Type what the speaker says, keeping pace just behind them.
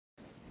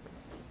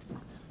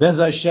Bez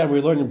Hashem,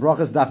 we're learning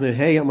Brachos Daf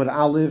Hey Amud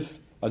Aleph,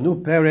 a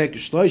new perek,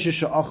 Shloisha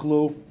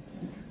She'achlu.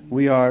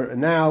 We are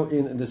now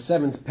in the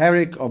 7th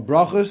perek of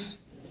Brachos,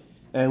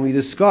 and we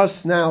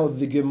discuss now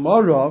the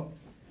Gemara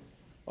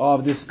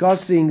of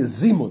discussing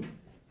Zimun,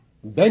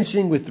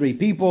 benching with 3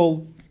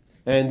 people,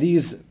 and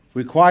these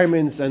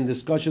requirements and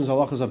discussions,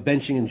 halachas of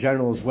benching in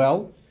general as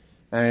well.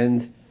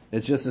 And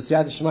it's just a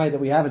Siyat Shemai that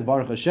we have in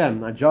Baruch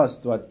Hashem, not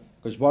just what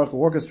Kosh Baruch Hu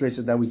orchestrates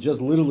it, that we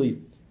just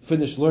literally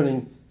finished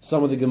learning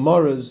some of the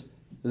Gemaras,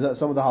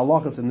 some of the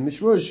halachas and the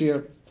Mishrush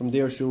here from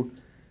Dirhsu.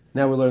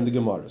 Now we learn the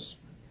Gemaras.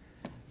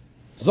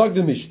 Zog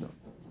the Mishnah.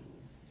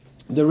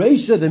 The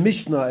Reisha, the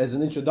Mishnah, as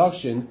an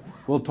introduction,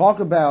 will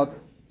talk about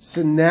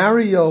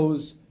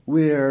scenarios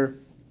where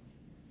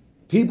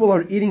people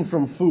are eating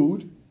from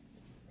food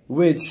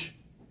which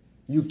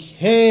you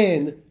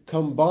can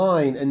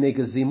combine and make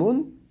a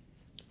zimun.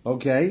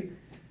 Okay?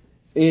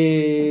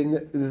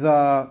 In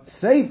the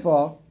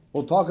Seifa,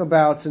 we'll talk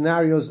about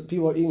scenarios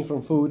people are eating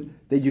from food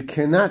that you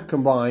cannot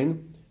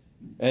combine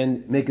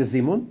and make a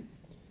zimun.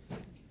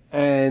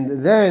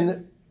 And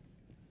then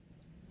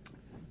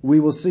we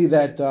will see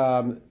that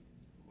in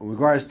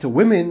regards to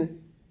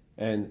women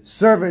and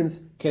servants,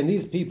 can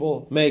these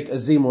people make a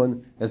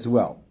zimun as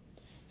well?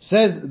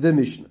 Says the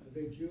Mishnah. Are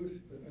they Jewish?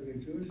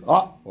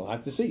 We'll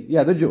have to see.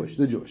 Yeah, they're Jewish.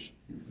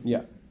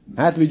 Yeah.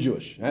 Have to be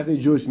Jewish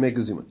to make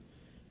a zimun.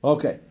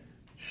 Okay.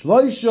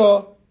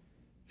 Shloisha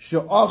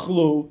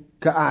she'achlu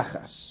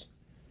ka'achas.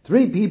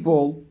 3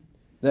 people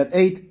that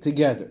ate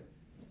together.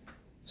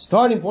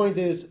 Starting point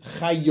is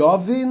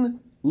chayavin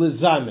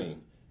lezamein.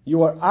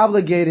 You are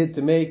obligated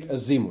to make a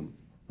zimun.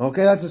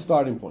 Okay, that's the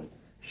starting point.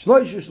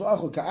 Shloisha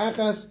she'achlu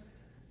ka'achas.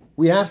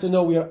 We have to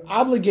know we are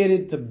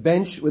obligated to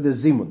bench with a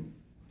zimun.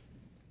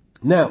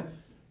 Now,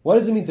 what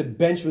does it mean to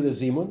bench with a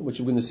zimun, which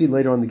we're going to see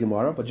later on in the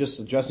Gemara, but just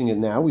addressing it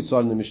now, we saw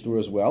it in the Mishnah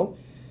as well.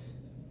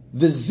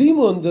 The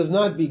zimun does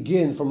not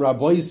begin from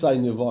Rabbi Yisai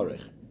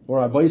Nivarech, or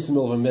Rabbi Yisai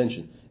Milva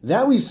mentioned.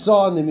 That we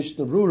saw in the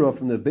Mishnah Brura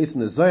from the base in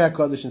the Zohar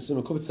Kodesh and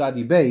Simon Kuf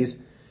Tzadi Beis.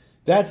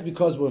 That's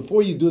because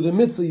before you do the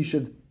mitzvah, you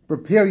should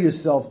prepare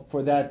yourself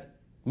for that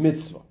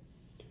mitzvah.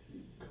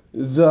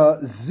 The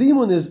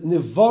zimun is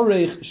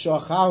Nivarech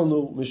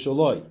Shachalnu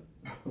Mishaloi.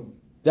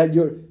 That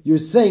you're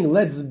saying,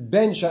 let's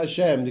bench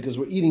Hashem because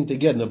we're eating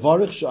together.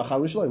 Nivarech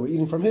Shachalnu Mishaloi. We're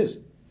eating from His.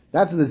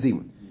 That's the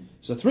zimun.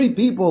 So 3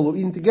 people who are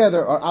eating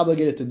together are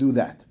obligated to do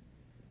that.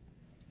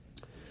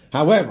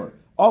 However,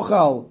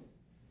 ochal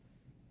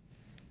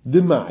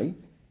demai,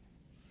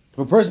 if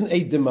a person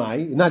ate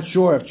demai, not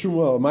sure if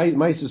truma or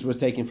maisis was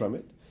taken from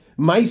it,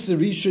 maiser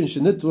rishon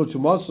shenitlo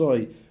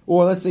tumasoi,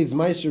 or let's say it's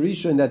maiser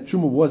rishon that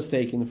truma was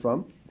taken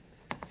from,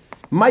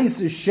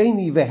 maiser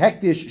sheni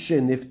vehektish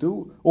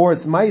sheniftu, or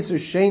it's maiser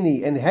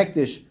sheni and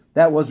hektish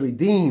that was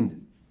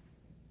redeemed,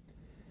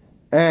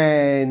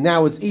 and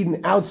now it's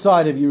eaten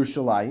outside of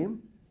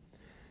Yerushalayim.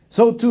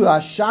 So too,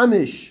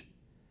 hashamish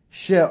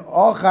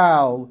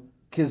she'ochal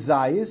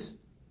kezayis,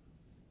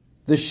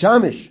 the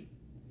shamish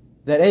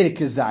that ate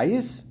a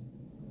kezayis,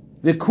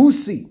 the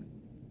kusi,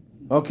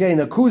 okay, and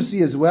the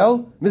kusi as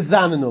well,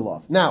 mizanin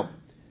alof. Now,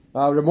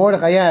 Reb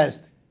Mordechai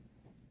asked,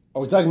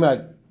 are we talking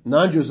about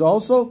non-Jews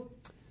also?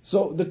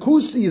 So the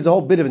kusi is a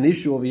whole bit of an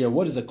issue over here.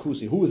 What is a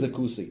kusi? Who is a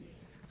kusi?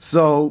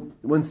 So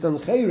when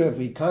Sancheriv,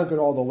 he conquered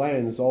all the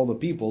lands, all the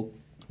people,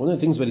 one of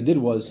the things that he did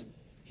was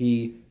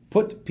he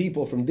put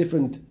people from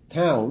different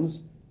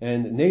towns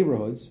and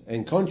neighborhoods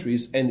and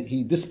countries, and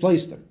he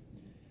displaced them.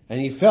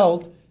 And he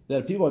felt that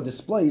if people are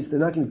displaced, they're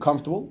not going to be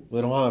comfortable. They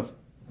don't have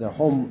their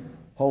home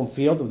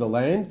field of the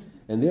land,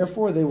 and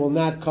therefore they will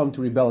not come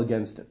to rebel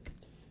against it.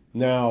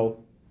 Now,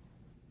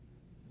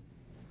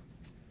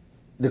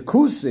 the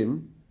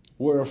Kusim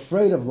were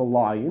afraid of the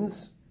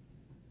lions,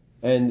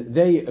 and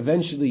they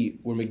eventually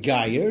were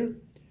Megayer,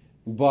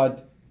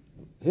 but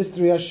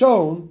history has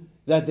shown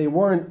that they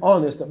weren't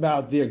honest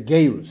about their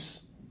Gerus.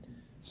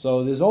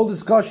 So there's all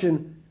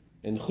discussion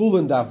in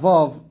Chulin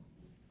Davav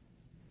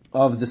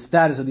of the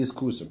status of these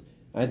Kusim.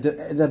 And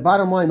the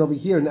bottom line over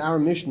here in our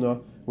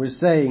Mishnah, we're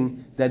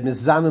saying that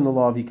Mizanin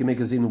Olav, he can make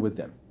a zinu with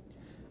them.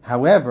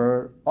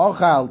 However,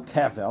 Ochal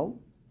Tevel,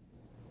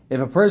 if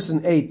a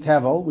person ate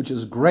Tevel, which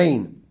is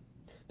grain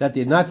that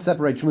did not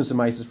separate Trumas and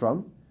Maisis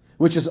from,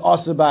 which is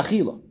Asa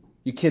Ba'achila,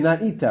 you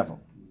cannot eat Tevel.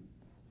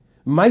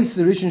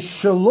 Maiser Rishon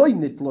Shaloi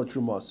Nitlo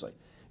Trumasai.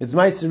 It's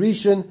Maiser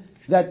Rishon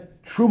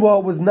that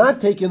Truma was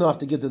not taken off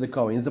to get to the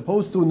Kohen, as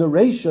opposed to in the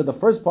Reisha, the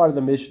first part of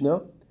the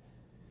Mishnah,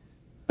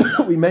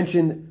 we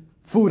mentioned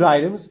food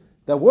items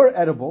that were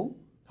edible,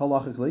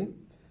 halachically.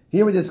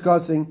 Here we're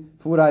discussing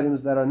food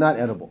items that are not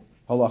edible,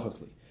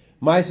 halachically.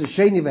 Ma'aser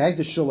sheni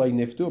v'hektish shalei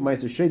niftu,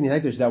 ma'aser sheni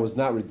hektish that was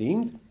not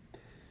redeemed.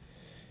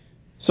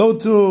 So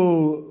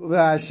to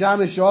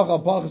shamish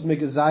ochal pachas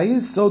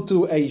mekazayis, so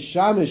to a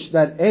shamish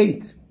that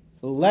ate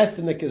less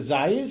than the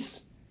kazayis,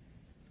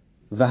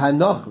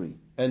 v'hanachri,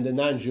 and the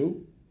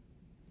non-Jew.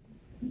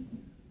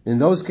 In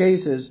those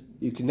cases,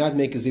 you cannot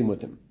make a zim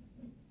with him.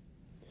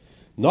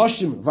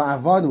 Noshim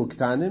va'avadim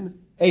uktanim,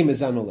 ein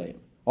mezan aleim.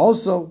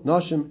 Also,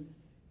 noshim,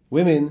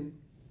 women,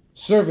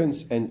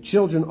 servants, and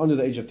children under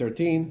the age of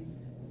 13,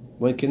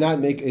 one cannot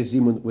make a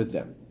zimun with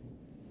them.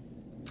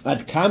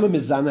 At kama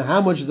mizana,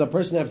 how much does a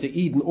person have to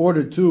eat in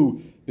order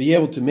to be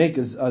able to make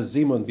a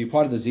zimun, be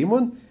part of the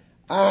zimun?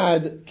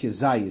 Ad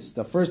kezayis.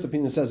 The first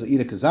opinion says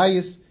eat a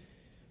kezayis.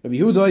 Rabbi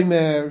Yehuda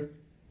Omer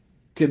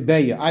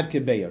kebeya, ad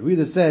kebeya.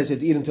 Reader says you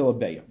have to eat until a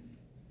beya.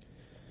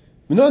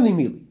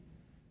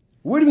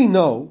 Where do we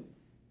know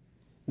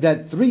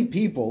that three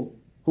people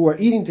who are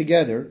eating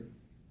together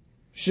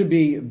should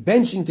be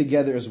benching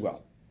together as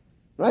well?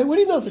 Right? Where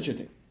do you know such a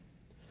thing?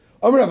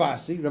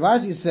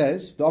 Ravasi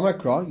says, the Amar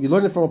Kra, you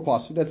learn it from a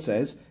pasuk that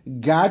says,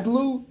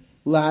 Gadlu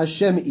la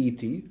Hashem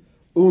iti,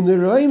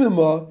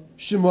 uneroimima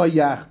shema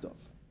yachtov.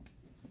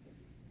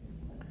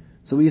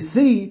 So we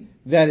see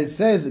that it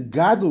says,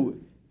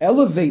 Gadlu,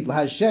 elevate la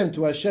Hashem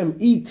to Hashem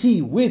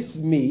iti, with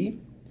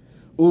me,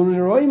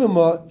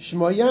 uneroimima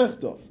shema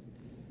yachtov.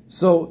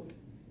 So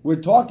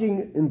we're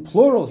talking in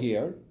plural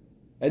here,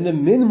 and the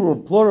minimum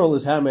of plural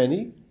is how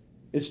many?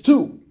 It's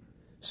two.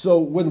 So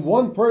when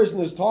one person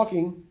is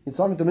talking, it's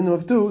talking to a minimum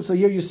of two. So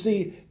here you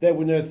see that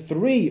when there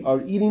three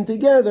are eating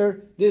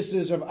together, this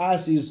is Rav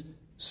Asi's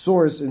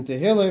source in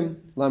Tehillim,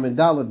 Lamed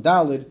Daled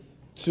Daled,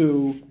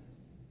 to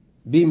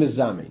be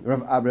mezamin.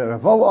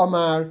 Ravo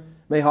Amar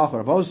Mehach.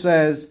 Ravo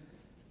says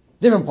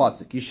different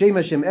pasuk. Kishem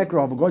Hashem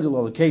Ekra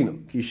Havagoydel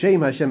Elokeinu.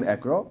 Kishem Hashem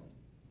Ekra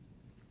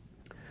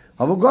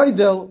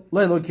Havagoydel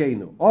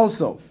Elokeinu.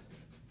 Also,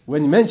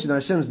 when you mention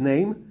Hashem's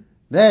name,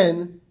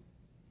 then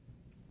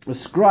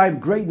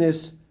ascribe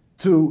greatness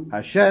to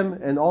Hashem,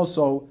 and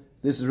also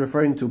this is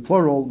referring to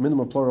plural.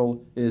 Minimum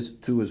plural is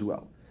two as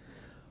well.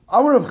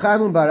 How does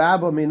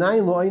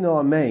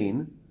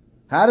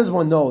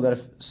one know that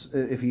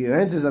if he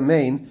enters a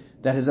main,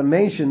 that his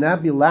main should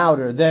not be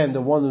louder than the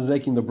one who's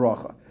making the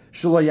bracha?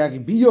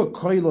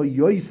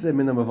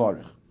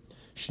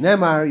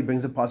 Shnemar, he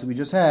brings a passage we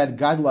just had,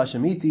 Gadol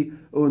Hashemiti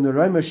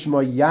u'neroim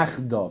shema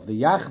yachdav.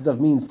 The yachdav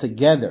means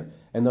together.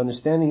 And the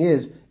understanding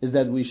is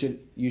that you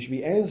should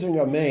be answering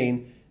our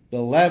main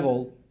the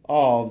level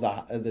of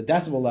the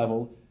decibel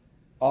level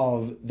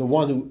of the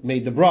one who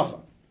made the bracha.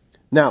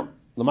 Now,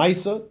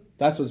 Lamaisa,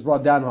 that's what's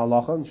brought down in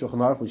Halacha and Shulchan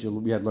Aruch,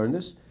 we had learned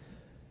this.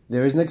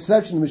 There is an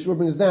exception. The Mishra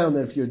brings down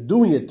that if you're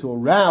doing it to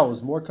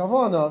arouse more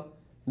kavana,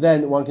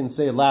 then one can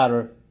say it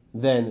louder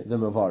than the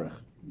mevarich.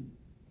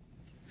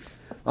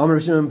 Amar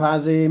Shimon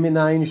Pazi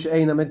minayin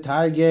she'ena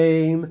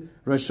metargem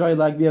rashay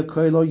lagbia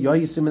koilo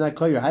yoisim min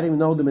hakoyer. How do you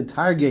know the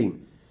metargem?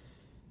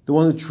 The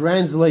one who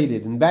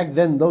translated. And back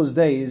then, those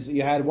days,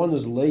 you had one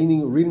who's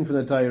reading from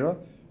the Torah,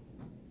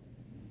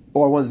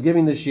 or one's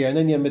giving the shir, and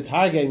then you have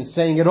metargem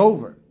saying it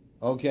over.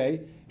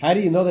 Okay? How do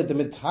you know that the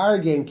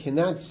metargem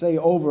cannot say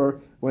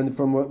over when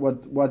from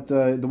what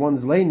the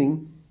one's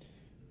laning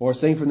or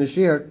saying from the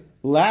shir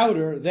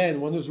louder than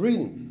one who's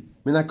reading?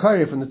 Min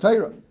hakoyer, from the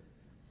Torah.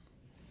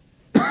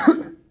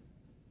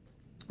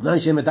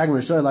 This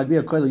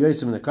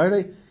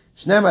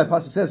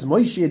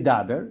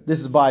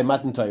is by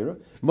Matan Torah.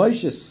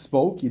 Moshe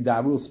spoke,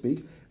 Yidaber will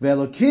speak,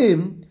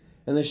 Ve'elokim,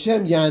 and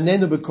Hashem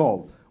Ya'anenu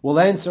B'kol, will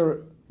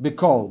answer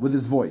B'kol, with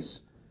his voice.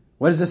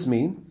 What does this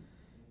mean?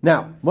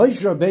 Now,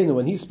 Moshe Rabbeinu,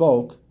 when he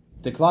spoke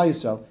to Klal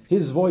Yisrael,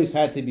 his voice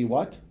had to be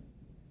what?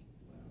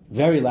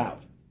 Very loud.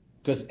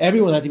 Because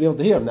everyone had to be able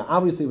to hear him. Now,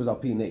 obviously it was Al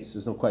Pi Nes,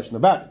 there's no question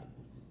about it.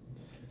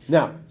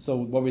 Now, so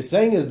what we're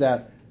saying is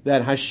that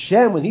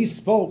Hashem, when he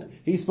spoke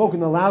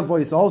in a loud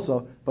voice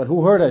also, but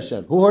who heard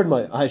Hashem? Who heard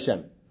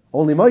Hashem?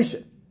 Only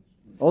Moshe.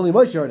 Only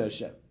Moshe heard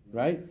Hashem,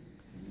 right?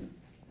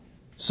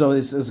 So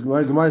as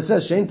Gemara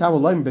says, Shein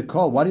Tavolayim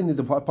B'kol. Why didn't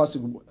the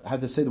pasuk have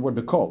to say the word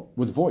B'kol,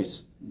 with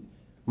voice?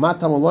 Ma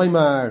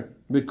Tavolayim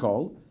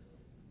B'kol.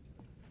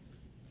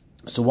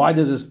 So why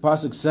does this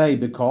pasuk say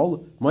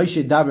B'kol?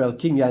 Moshe Daber El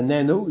Kim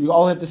Yanenu. You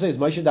all have to say is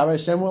Moshe Daber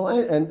Hashem will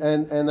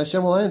and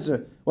Hashem will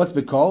answer. What's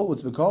B'kol?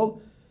 What's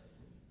B'kol?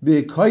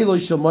 B'koilo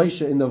shel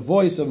Moshe, in the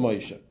voice of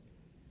Moshe.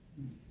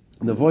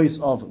 In the voice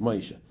of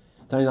Moshe.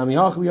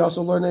 We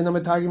also learn that the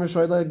Metargem,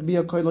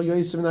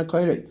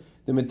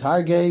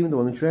 the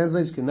one who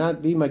translates,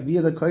 cannot be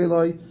Magbiyah the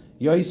Koiloi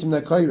Yoisim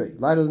na Koirei,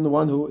 louder than the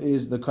one who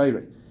is the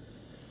Koirei.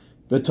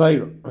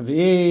 B'Torah.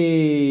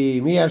 Mi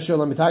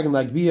Yashol Metargem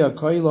Magbiyah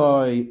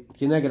Koiloi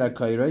Kineged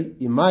HaKoirei,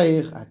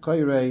 Imayich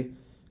HaKoirei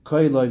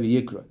Koiloi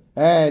V'Yikra.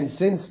 And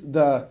since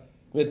the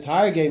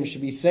Metargem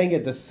should be saying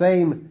at the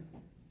same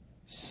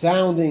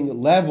sounding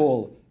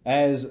level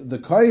as the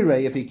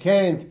Koirei, if he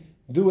can't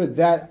do it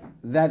that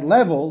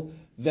level,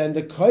 then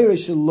the Koirei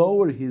should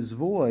lower his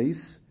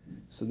voice,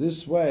 so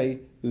this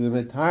way the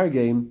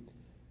Metargem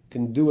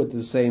can do it at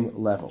the same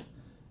level.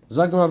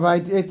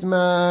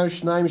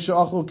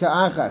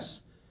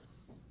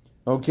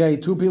 Okay,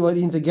 two people are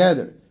eating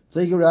together.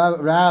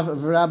 Rav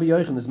and Rabbi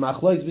Yochanan. There's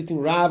machlokes between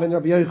Rav and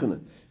Rabbi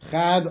Yochanan.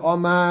 Chad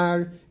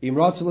Omar im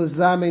Ratzel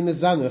Zamin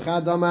Mezamin.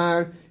 Chad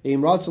Omar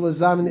im Ratzel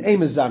Zamin Ein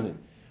Mezamin.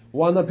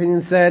 One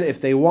opinion said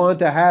if they want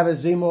to have a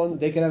zimun,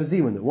 they can have a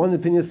zimun. One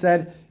opinion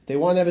said if they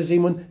want to have a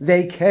zimun,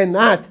 they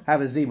cannot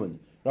have a zimun.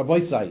 Rabbi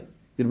Tzai,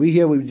 did we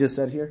hear what we just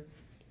said here?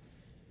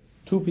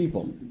 Two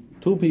people,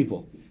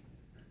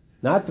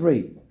 not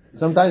three.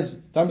 Sometimes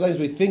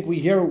we think we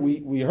hear what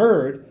we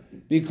heard,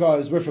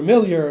 because we're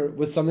familiar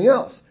with something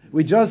else.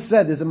 We just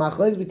said there's a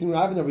machlokes between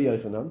Rav and Rabbi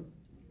Yochanan.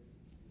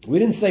 We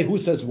didn't say who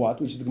says what,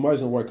 which the Gemara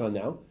is going to work on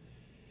now,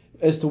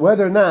 as to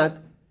whether or not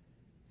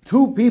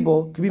two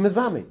people can be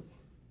mezami.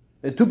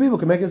 And two people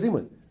can make a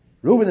zimun.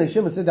 Reuven and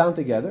Shimon sit down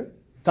together,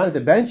 time at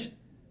the bench,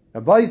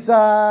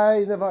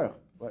 Abaisai Nevarach.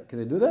 What, can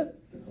they do that?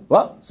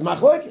 Well, it's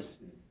machlokes. It's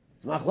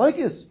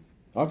machlokes.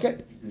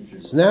 Okay.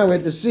 So now we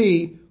have to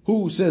see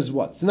who says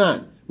what.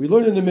 Tnan. We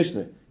learned in the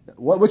Mishnah.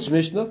 Which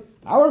Mishnah?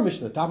 Our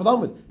Mishnah. Top of the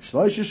Amud.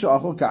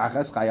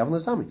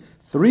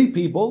 3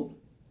 people.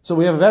 So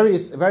we have a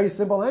very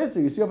simple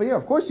answer. You see over here.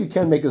 Of course you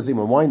can make a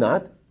zimun. Why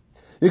not?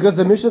 Because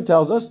the Mishnah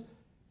tells us,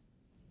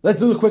 let's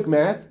do the quick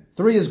math.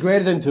 3 is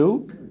greater than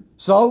 2.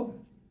 So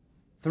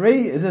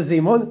 3 is a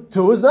zimun.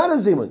 2 is not a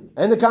zimun.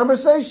 End the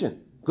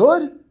conversation.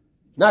 Good?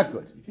 Not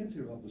good. You can't say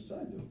off the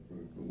side though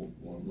for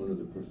one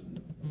other person.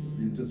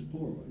 It's just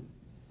plural, right?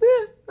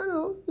 Yeah, I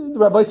know. The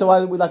Rabbi said,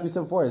 like we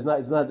said before, it's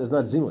not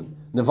zimun.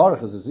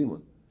 Nevarach is a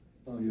zimun.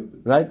 Oh, yeah,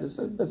 right? It's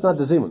not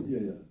the zimun.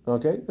 Yeah.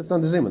 Okay, it's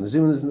not the zimun. The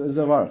zimun is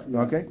nevarach.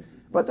 Yeah. Okay,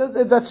 but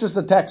that's just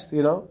a text,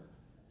 You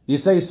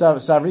say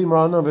Savri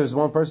Marana if there's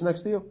one person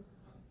next to you,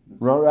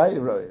 right?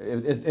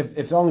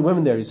 If there are only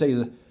women there, you say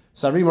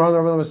Savri Marana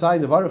over the side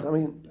nevarach. I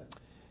mean,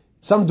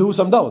 some do,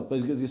 some don't,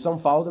 but some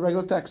follow the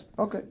regular text.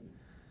 Okay,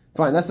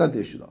 fine. That's not the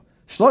issue though.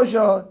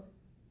 Shloisha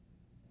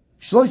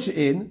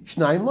in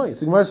shnayim loy.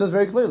 So Gemara says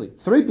very clearly,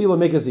 3 people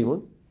make a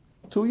zimun,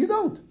 2 you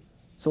don't.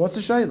 So what's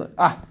the shayla?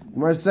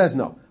 Gemara says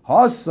no.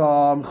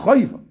 Hasam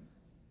chayva,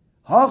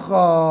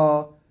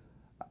 hacha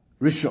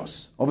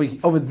rishos.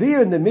 Over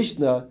there in the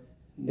Mishnah,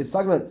 it's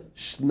talking about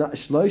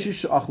shloisha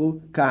she'achlu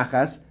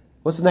kachas.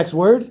 What's the next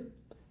word?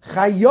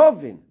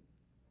 Chayovin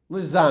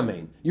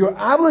lezamein. You're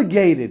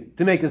obligated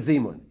to make a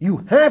zimun.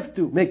 You have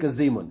to make a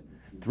zimun.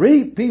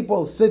 3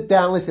 people sit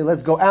down. Let's say,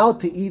 let's go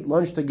out to eat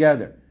lunch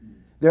together.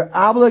 They're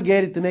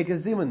obligated to make a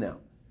zimun now.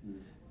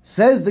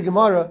 Says the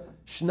Gemara,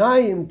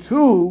 Shnayim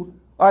 2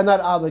 are not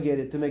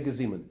obligated to make a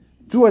zimun.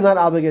 2 are not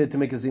obligated to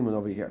make a zimun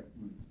over here.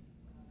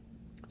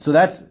 So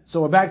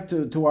we're back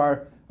to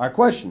our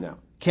question now.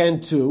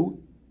 Can 2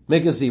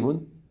 make a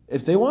zimun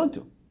if they want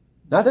to?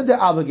 Not that they're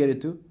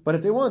obligated to, but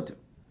if they want to.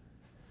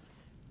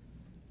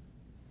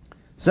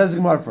 Says the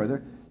Gemara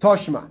further,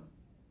 Toshma.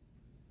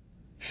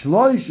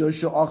 Shloisha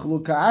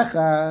she'achlu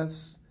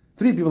ka'achas.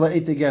 3 people that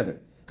ate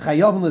together.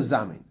 Chayavim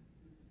lezamin.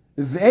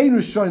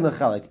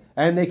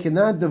 And they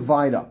cannot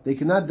divide up. They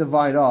cannot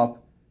divide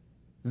up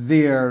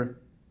their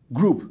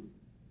group.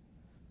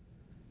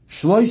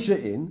 Shloisha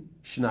in,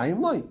 shnayim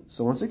loy.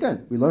 So once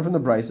again, we learn from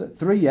the Brisa,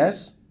 3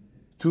 yes,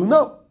 2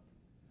 no.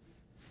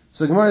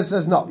 So Gemara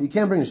says no, you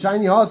can't bring a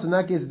shiny horse. In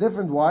that case,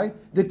 different. Why?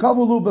 The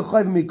kavulu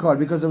b'chayv mikar,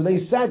 because when they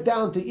sat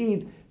down to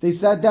eat, they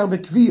sat down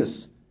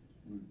b'kviyus.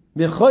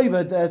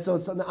 So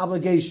it's an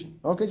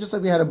obligation. Okay, just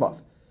like we had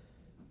above.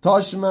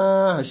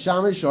 Toshma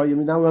hashamish.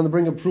 Now we want to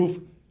bring a proof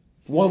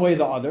one way or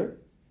the other.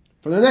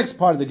 From the next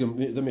part of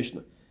the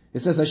Mishnah,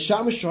 it says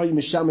hashamish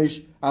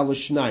mishamish al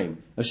shnaim.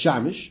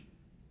 Hashamish.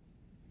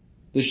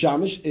 The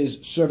shamish is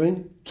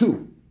serving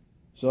 2.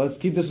 So let's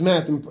keep this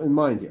math in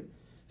mind here.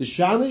 The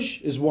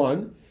shamish is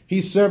 1.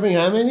 He's serving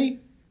how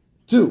many?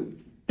 2.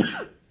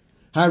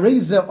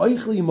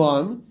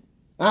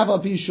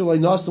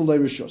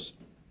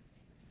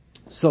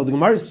 So the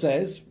Gemara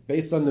says,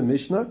 based on the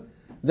Mishnah,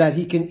 that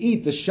he can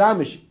eat the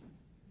shamish,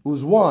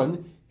 who's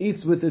 1,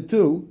 eats with the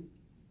 2,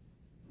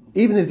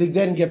 even if they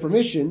didn't get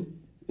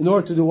permission, in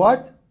order to do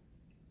what?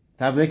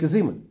 To have make a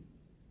zimun.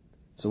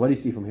 So what do you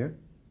see from here?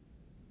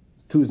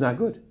 2 is not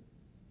good.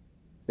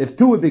 If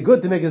 2 would be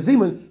good to make a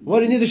zimun,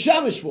 what do you need the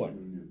shamish for?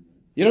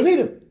 You don't need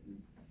him.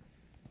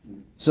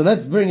 So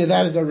let's bring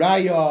that as a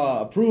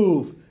raya, a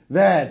proof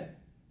that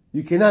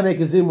you cannot make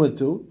a zimun with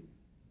 2.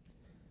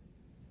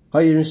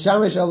 But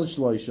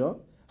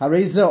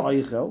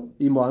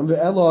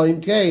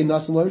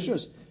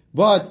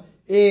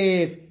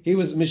if he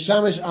was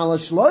mishamish ala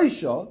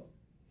shloisha,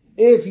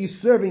 if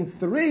he's serving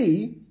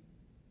 3,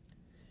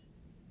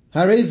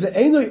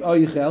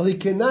 he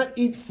cannot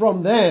eat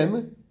from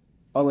them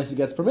unless he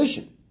gets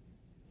permission.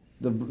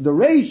 The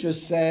Reisha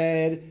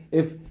said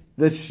if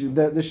the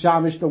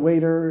shamish, the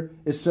waiter,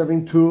 is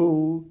serving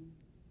 2,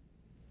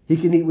 he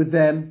can eat with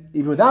them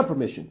even without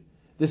permission.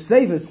 The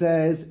Sefer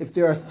says if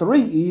there are 3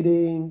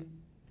 eating,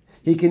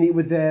 he can eat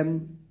with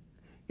them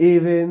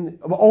even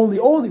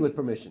only with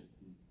permission.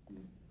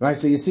 Right?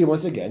 So you see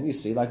once again,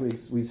 like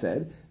we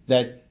said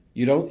that a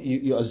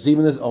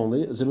zimun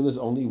is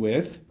only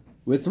with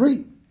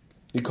 3.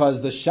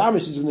 Because the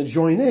shamish is going to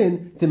join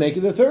in to make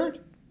it the 3rd.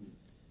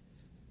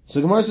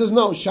 So Gemara says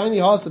no, shiny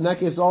horse in that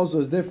case also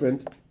is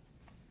different.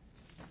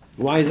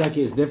 Why is that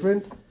case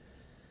different?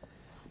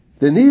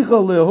 The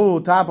nichel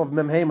lehu, top of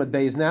memhemet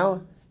base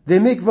now. The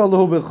mikvah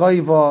lehu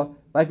b'chayva,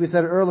 like we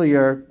said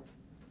earlier,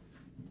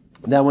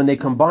 that when they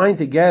combine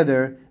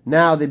together,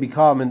 now they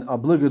become an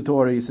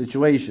obligatory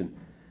situation.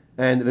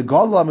 And the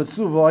Gola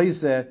Mitzuva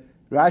Isa,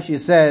 Rashi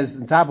says,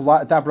 in top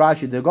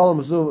Rashi, the Gola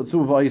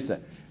Mitzuva Isa.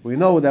 We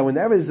know that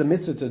whenever there's a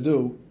mitzvah to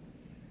do,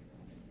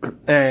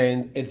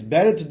 And it's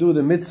better to do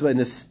the mitzvah in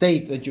a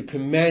state that you're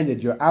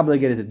commanded, you're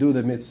obligated to do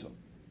the mitzvah.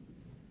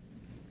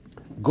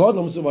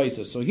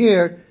 So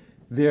here,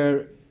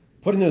 they're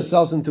putting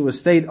themselves into a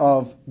state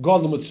of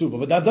Godlam Utsuva.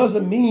 But that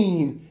doesn't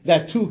mean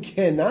that two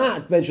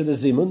cannot venture the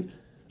Zimun.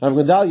 I'm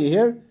going to tell you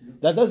here,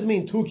 that doesn't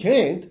mean two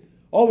can't.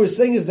 All we're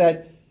saying is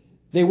that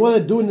they want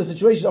to do it in the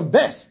situation of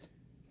best.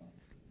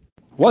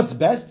 What's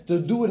best? To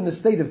do it in the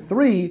state of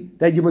three,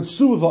 that you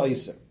Utsuva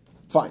Iser.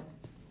 Fine.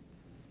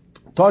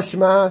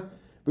 Toshma,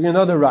 bring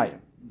another raya.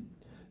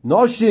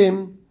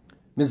 Noshim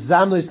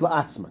mizamlis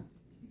la'atzman.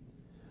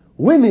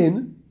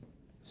 Women,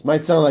 this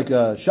might sound like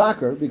a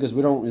shocker because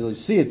we don't really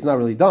see it, it's not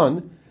really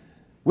done.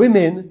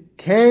 Women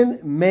can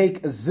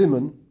make a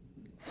zimun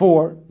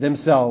for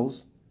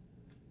themselves.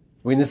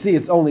 We're going to see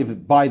it's only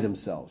by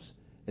themselves.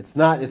 It's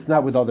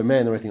not with other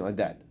men or anything like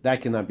that.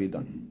 That cannot be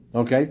done.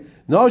 Okay?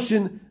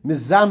 Noshim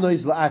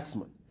mizamlis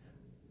la'atzman.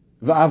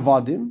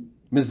 Va'avadim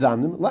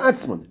mizamnim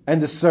la'atzman.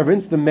 And the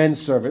servants, the men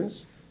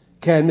servants,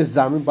 can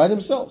mizamim by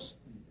themselves.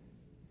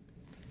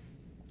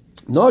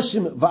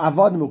 Noshim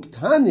va'avadim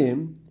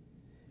uktanim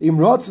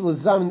imrotz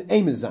l'zamin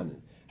ein mizamim.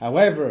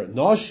 However,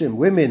 noshim,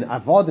 women,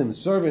 avodim,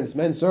 servants,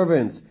 men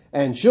servants,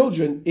 and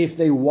children, if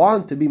they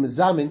want to be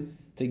mizamin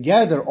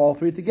together, all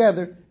three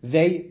together,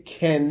 they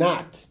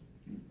cannot.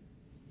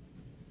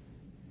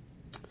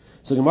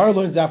 So Gemara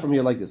learns out from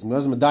here like this.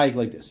 Gemara's medayik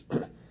like this.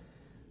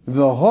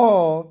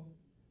 V'ho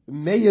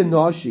meya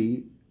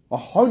noshi,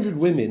 100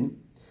 women,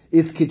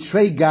 is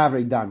kitrei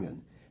gavrei damyan,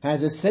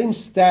 has the same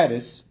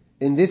status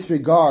in this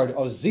regard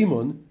of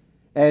zimun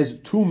as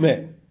 2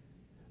 men.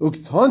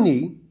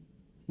 Uktoni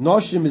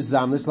noshim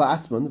mizamnis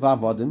la'atzman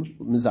va'avodim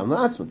mizam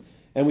la'atzman.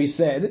 And we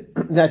said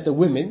that the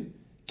women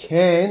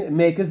can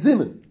make a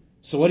zimun.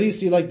 So what do you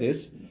see like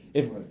this?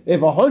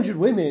 If 100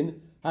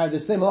 women have the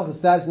same halacha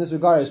status in this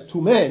regard as 2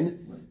 men,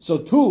 so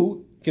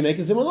 2 can make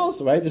a zimun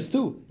also, right? There's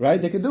 2,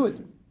 right? They can do it.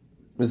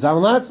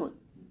 Mizam la'atzman.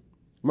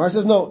 Mar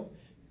says no.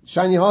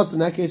 Shiny House in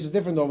that case is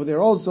different over there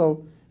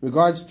also, in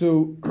regards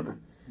to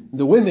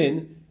the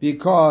women,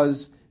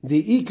 because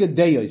the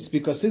Ikadeos,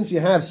 because since you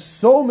have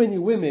so many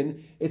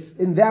women, it's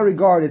in that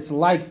regard, it's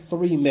like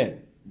 3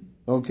 men.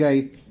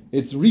 Okay?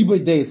 It's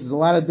Riboy Deis, there's a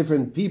lot of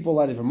different people, a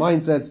lot of different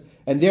mindsets,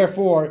 and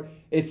therefore,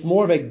 it's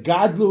more of a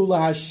Gadlu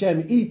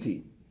LaHashem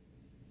Iti.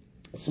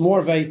 It's more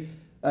of a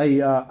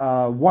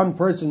one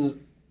person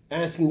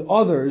asking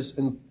others,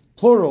 in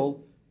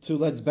plural, to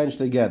let's bench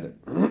together.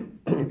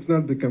 It's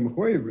not become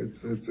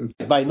choiv. It's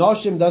by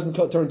noshim doesn't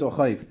turn to a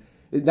chayv.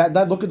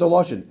 That look at the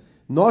lashon.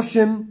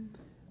 Noshim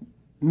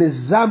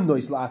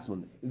mizamnois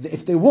la'atzman.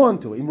 If they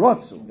want to,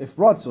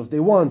 if they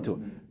want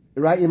to,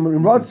 right? In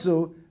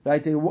rotzu,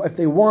 right? If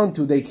they want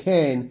to, they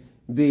can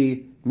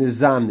be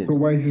mizamnim. So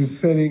why he's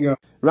setting up?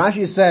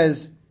 Rashi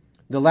says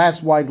the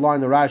last wide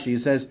line of Rashi. He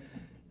says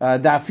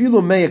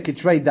dafilu meya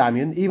kitrei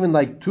damyan, even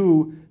like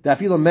 2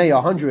 dafilu meya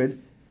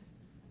 100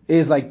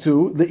 is like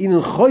 2 the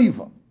inin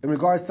choiva. In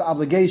regards to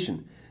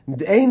obligation,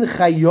 they're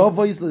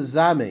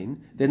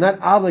not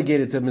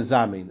obligated to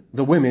mizamin,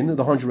 the women,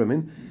 the 100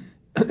 women.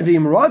 But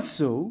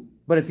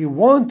if you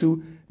want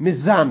to,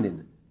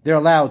 mizamin, they're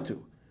allowed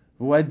to.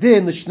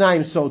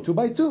 So 2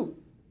 by 2.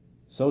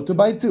 So 2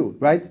 by 2,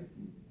 right?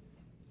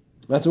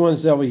 That's what we want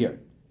to say over here.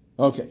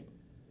 Okay.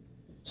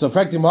 So, if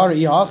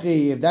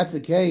that's the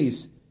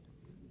case,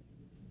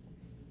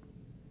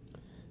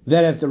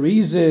 that if the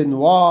reason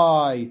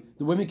why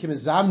the women can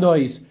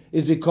mizamnois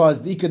is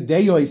because the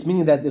ikadeyois,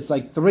 meaning that it's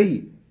like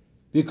 3,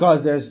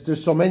 because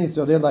there's so many,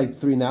 so they're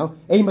like 3 now.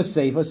 Ema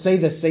seifa, say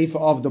the seifa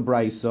of the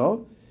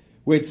brayso,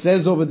 where it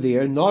says over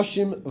there,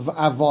 noshim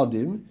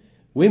v'avodim,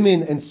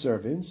 women and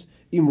servants,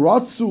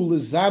 imrotzu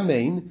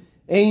lezamein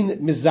ein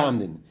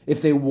mizamnin.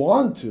 If they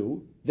want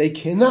to, they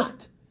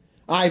cannot.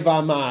 Ay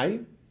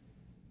v'amai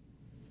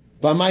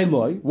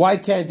loy. Why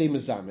can't they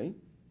mizamein?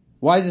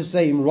 Why does it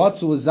say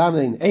imrotzu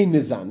lezamein ein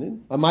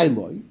mizamnin? Amai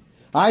loy.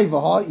 Ay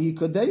v'ha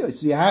ikadeyois.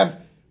 So you have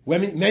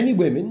women, many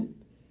women,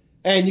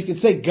 and you could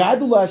say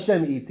Gadol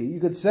Hashem iti. You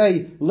could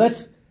say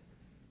let's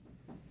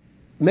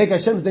make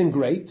Hashem's name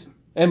great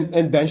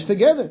and bench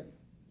together.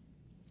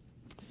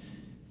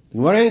 The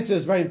Gemara answer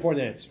is a very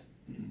important answer.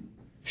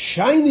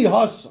 Shiny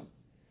Hassam.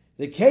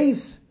 The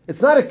case,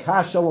 it's not a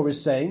kasha on what we're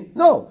saying.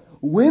 No,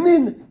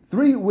 women,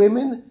 3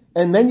 women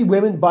and many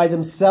women by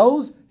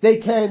themselves, they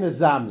can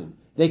mizamnim.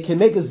 They can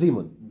make a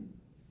zimun.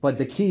 But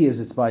the key is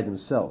it's by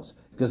themselves.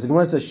 Because the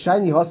Gemara says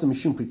Shiny Hassam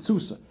mishum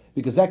pritzusa.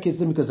 Because that gets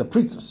them because of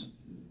pritzus.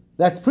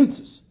 That's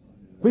pritzus.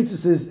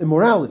 Pritzus is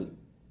immorality.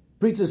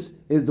 Pritzus,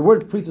 the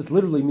word pritzus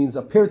literally means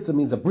a pirza,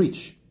 means a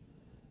breach.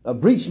 A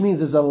breach means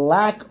there's a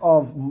lack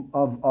of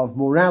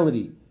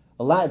morality.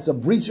 It's a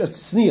breach of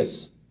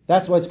tznius.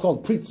 That's why it's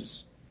called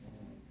pritzus.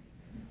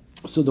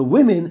 So the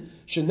women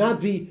should not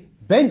be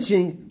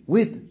benching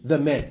with the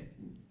men.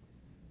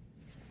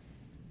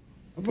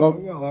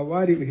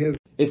 Why do you have?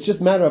 It's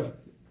just a matter of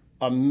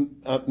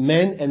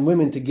men and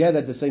women together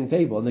at the same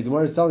table. And the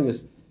Gemara is telling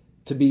us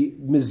to be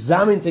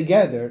mizamin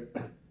together,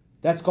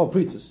 that's called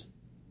pritzus.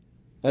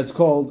 That's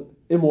called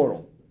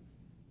immoral.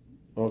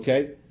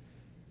 Okay?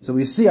 So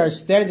we see our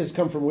standards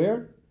come from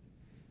where?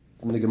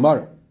 From the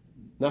Gemara,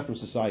 not from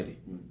society.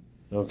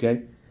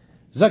 Okay?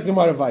 Zak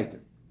Gemara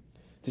weiter.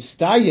 To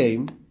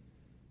Stayim,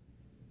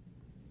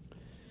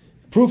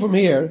 proof from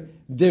here,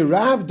 the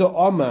Rav the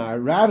Omar,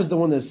 Rav is the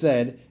one that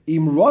said,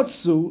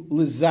 Imrotsu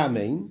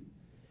lizamein,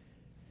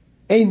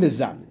 ein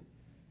mezamin.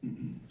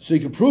 So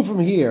you can prove from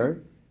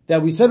here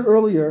that we said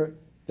earlier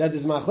that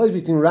there's machlokes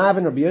between Rav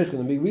and Rabbi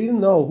Yochanan. We didn't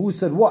know who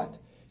said what.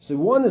 So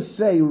we want to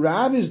say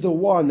Rav is the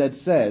one that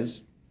says,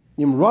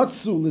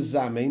 Imrotsu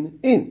lizamein,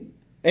 ein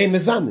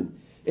mezamin.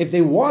 If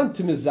they want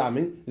to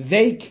mezamin,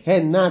 they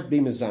cannot be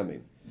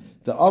mezamin.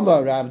 The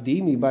Amar Rav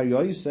Dimi Bar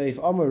Yosef,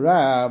 Amar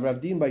Rav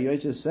Dimi Bar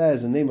Yosef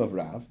says the name of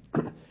Rav,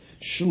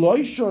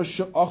 Shloisha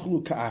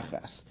she'achlu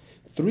ka'achas.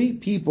 3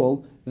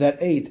 people that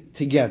ate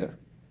together.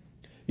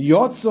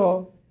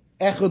 Yotza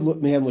echad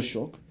mehem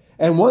l'shuk,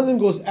 and one of them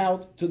goes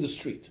out to the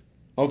street.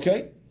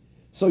 Okay?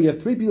 So you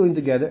have 3 people in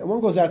together, and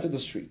one goes out to the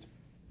street.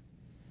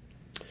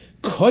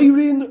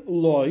 Koirin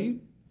loy,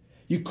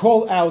 you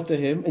call out to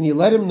him, and you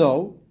let him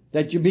know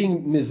that you're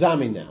being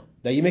mizami now,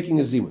 that you're making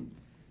a zimun.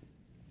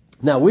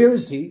 Now, where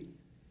is he?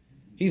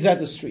 He's at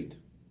the street.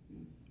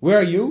 Where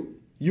are you?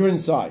 You're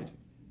inside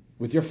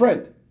with your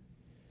friend.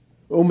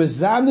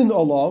 Umezanin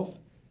olav,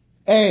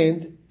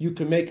 and you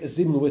can make a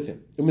zimun with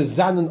him.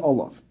 Umezanin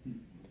olav.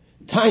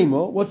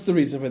 Taimo, what's the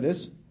reason for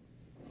this?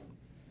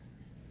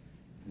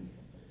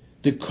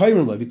 The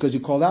kairin loy, because you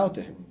called out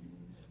to him.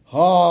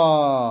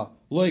 Ha,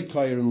 loy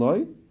kairin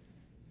loy.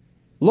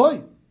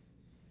 Loy.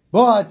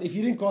 But if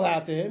you didn't call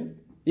out to him,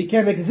 you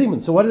can't make a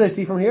zimun. So what did I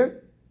see from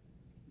here?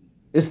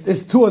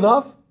 Is 2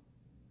 enough?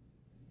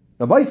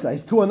 Rabbi says,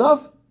 is 2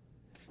 enough?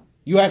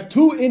 You have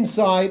 2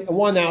 inside and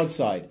 1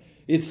 outside.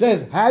 It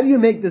says, how do you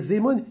make the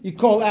zimun? You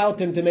call out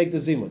to him to make the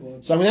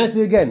zimun. So I'm going to answer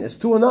you again. Is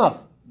 2 enough?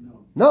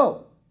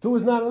 No. 2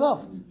 is not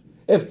enough.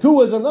 If 2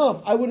 was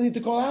enough, I wouldn't need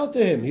to call out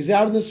to him. He's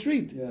out in the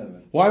street. Yeah, right.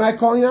 Why am I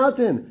calling out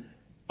to him?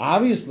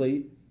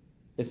 Obviously,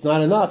 it's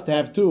not enough to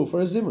have 2 for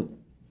a zimun.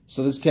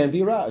 So this can't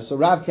be Rav. So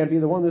Rav can't be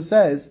the one that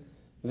says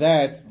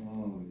that.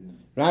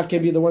 Rav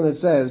can't be the one that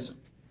says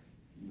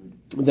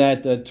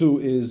that 2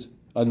 is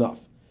enough.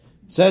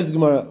 Says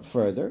Gemara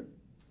further.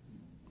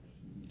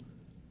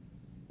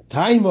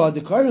 Taima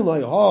the kairin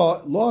loy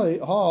ha loy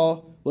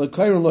ha loy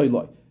kairin loy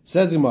loy.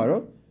 Says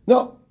Gemara.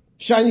 No,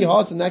 shiny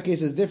hearts in that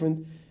case is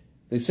different.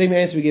 The same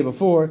answer we gave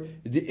before.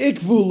 The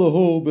ikvu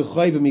lahu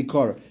b'chayv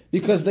mikara,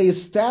 because they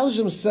establish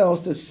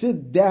themselves to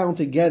sit down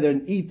together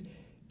and eat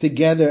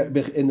together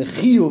in the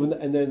chiyuv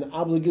and an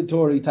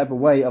obligatory type of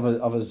way of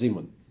a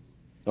zimun.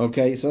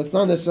 Okay, so it's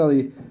not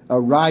necessarily a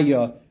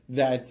raya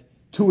that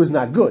 2 is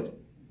not good.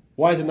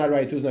 Why is it not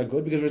raya 2 is not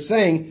good? Because we're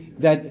saying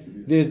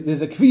that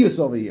there's a kviyus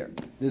over here.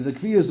 There's a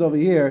kviyus over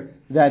here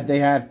that they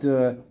have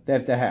to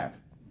have.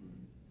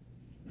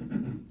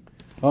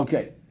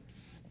 Okay.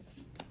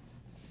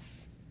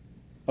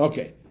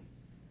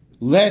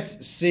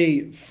 Let's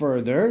see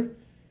further.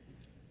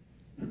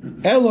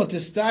 Elo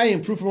testai,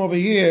 and proof from over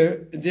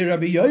here. The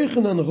Rabbi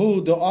Yochanan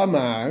hu the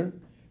Amar.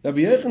 Rabbi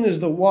Yochanan is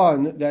the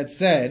one that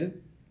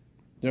said.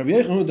 The Rabbi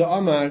Yochanan hu the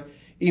Amar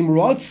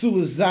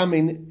imrotzu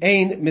zamin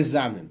ein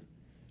mezamin.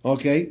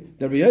 Okay,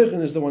 the Rabbi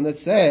Yochanan is the one that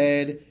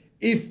said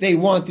if they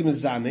want to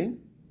mezamin,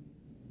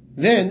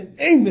 then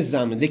ein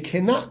mezamin. They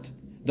cannot.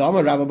 The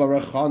Amar Rabbi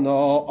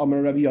Barachana Amar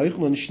Rabbi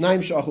Yochanan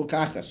shnaim she'achlu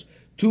kachas.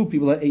 2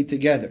 people that ate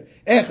together.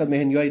 Echad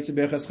mehen yoytze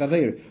berachas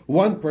chaver.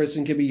 1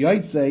 person can be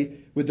yoytze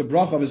with the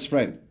bracha of his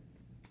friend.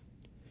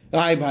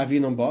 I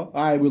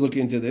will look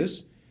into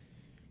this.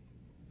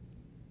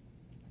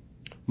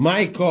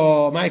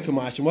 Maiko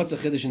Mashim, what's the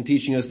chiddush in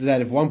teaching us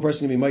that if 1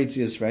 person can be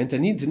mighty his friend,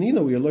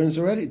 Tanina, we learned this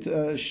already.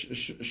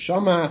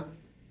 Shama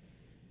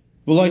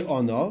v'loy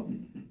ono.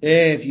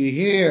 If you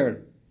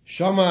hear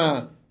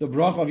Shama, the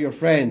bracha of your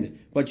friend,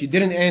 but you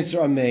didn't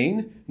answer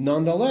Amen,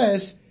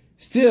 nonetheless,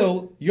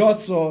 still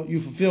Yotzo, you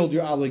fulfilled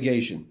your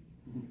obligation.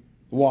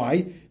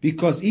 Why?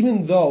 Because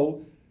even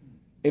though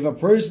if a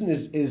person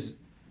is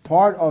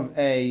part of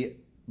a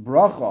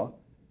bracha,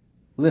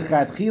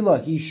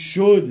 lichatchila, he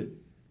should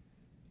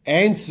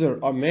answer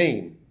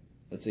Amen.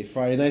 Let's say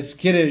Friday night's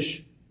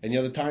Kiddush, any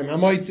other time,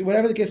 Hamaitzi,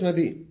 whatever the case may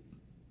be.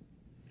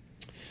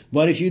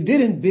 But if you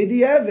didn't bid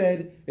the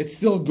Eved, it's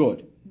still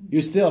good.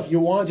 You still, if you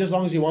want, just as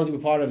long as you want to be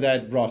part of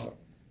that bracha.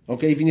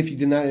 Okay, even if you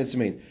did not answer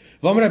Amen.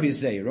 Rabbi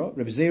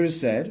Zeira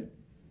said,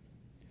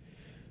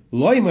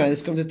 Loima,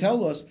 it's come to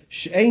tell us,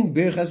 She'ein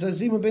birchas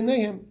hazimun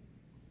b'neihem,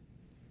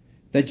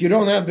 that you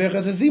don't have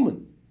birchas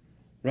hazimun.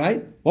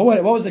 Right?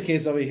 What was the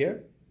case over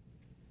here?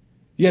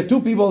 You have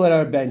 2 people that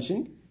are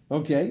benching,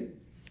 okay?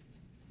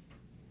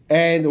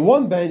 And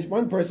one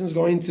person is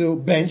going to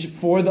bench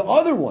for the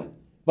other one.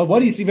 But what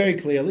do you see very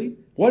clearly?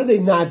 What are they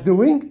not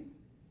doing?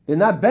 They're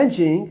not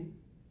benching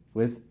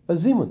with a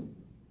zimun.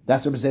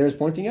 That's what Bezer is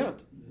pointing out.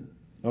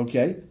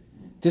 Okay?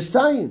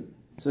 Tistayin.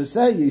 So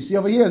say, you see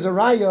over here is a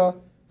raya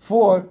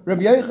for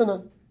Rabbi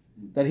Yochanan,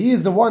 that he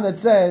is the one that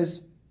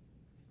says,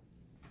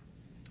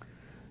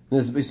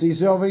 we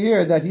see over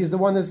here that he's the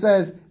one that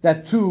says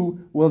that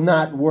 2 will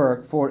not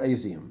work for a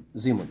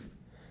zimun.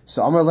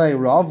 So Amalei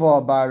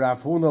Rava bar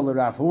Rav Huna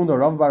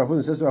Rav bar Rav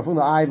Huna says to Rav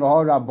Huna, I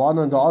v'har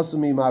Rabbanan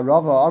da'asumi ma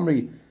Rava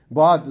Amri,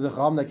 but the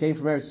Chacham that came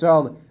from Eretz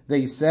Yisrael,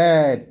 they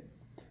said,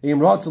 if they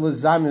want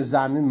mizam,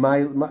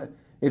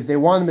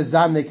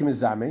 they can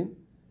mizamin.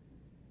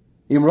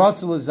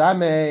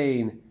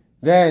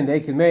 Then they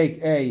can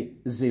make a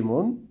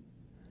zimun.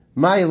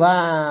 My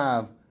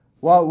love,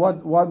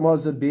 what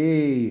must it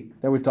be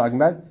that we're talking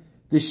about?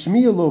 The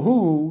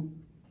shmi'ulahu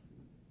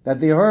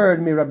that they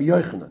heard me Rabbi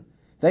Yochanan.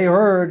 They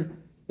heard.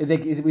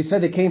 We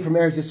said they came from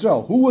Eretz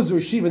Yisrael. Who was the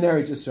Rishiv in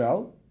Eretz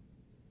Yisrael?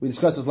 We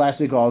discussed this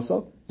last week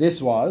also.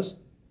 This was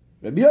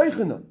Rabbi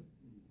Yochanan.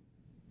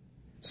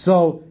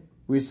 So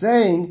we're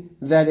saying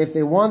that if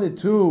they wanted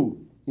to,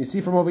 you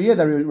see from over here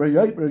that Rabbi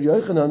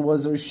Yochanan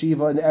was a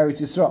Rishiva in Eretz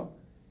Yisrael.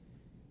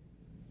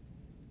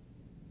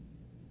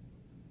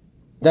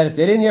 That if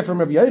they didn't hear from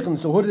Rabbi Yochanan,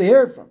 so who did they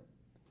hear it from?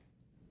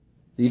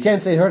 You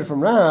can't say they heard it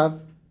from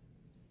Rav,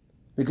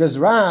 because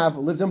Rav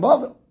lived in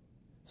Bavel.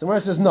 Somewhere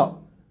says no.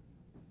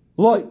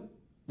 Loy,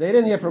 they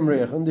didn't hear from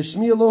Reichan. The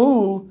Shmi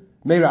Lahu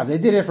may Rav. They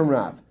did hear from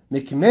Rav.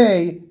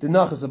 Mikmei the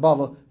Nachas of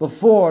Bavel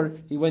before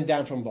he went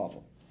down from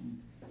Bavel.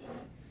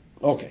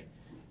 Okay.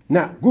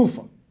 Now,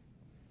 Gufa.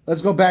 Let's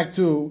go back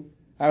to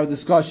our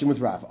discussion with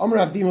Rav. Amar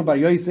Rav Dima bar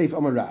Yosef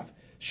Amar Rav.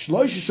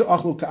 Shloisha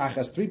achlu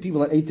ka'achas. 3 people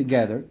that ate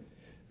together.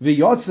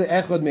 V'yotze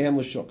echad mehem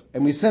l'shuk.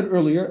 And we said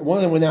earlier, one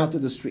of them went out to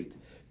the street.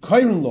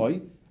 Kairun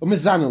loy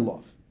u'mezanin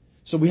lov.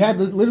 So we had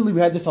this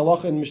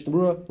halacha in Mishnah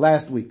Berurah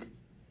last week.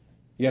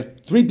 You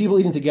have 3 people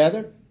eating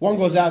together. One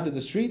goes out to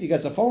the street. He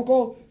gets a phone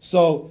call.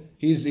 So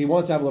he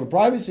wants to have a little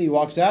privacy. He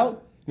walks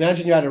out.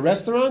 Imagine you're at a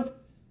restaurant.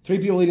 3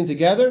 people eating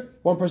together.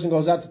 One person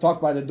goes out to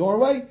talk by the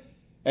doorway.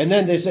 And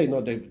then they say,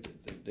 no, they're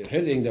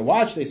hitting their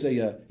watch. They say,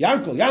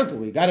 Yankel,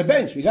 we got a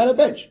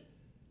bench.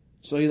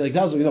 So he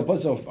tells them,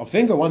 puts a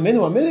finger, 1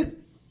 minute. In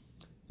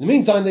the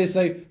meantime, they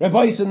say,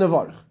 Rabbi Yisrael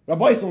Nevarach.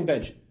 Rabbi Yisrael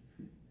bench.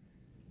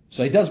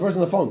 So he tells the person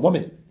on the phone, 1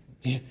 minute.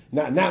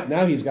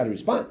 Now he's got to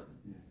respond.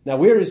 Now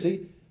where is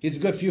he? He's a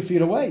good few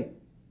feet away.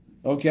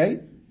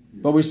 Okay?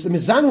 But we're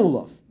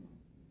mizanulov.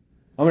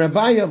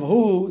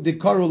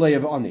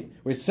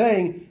 We're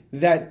saying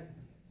that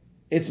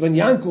it's when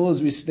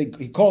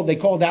Yankel they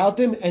called out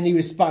him and he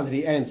responded,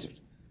 he answered.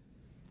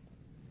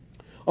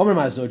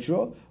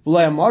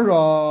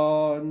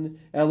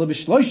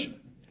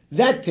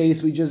 That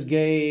case we just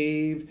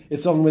gave,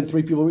 it's only when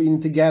 3 people were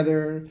eating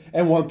together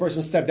and 1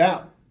 person stepped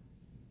out.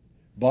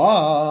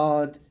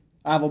 But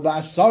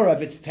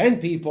if it's 10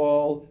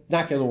 people,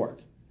 not going to work.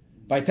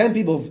 By 10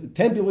 people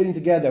eating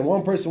together, and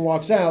 1 person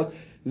walks out,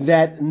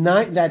 that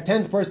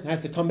 10th person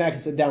has to come back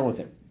and sit down with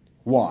him.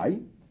 Why?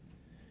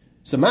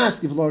 So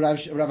mask if Lord Rav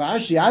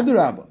Ashi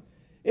Adarabba.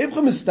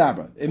 Ibcham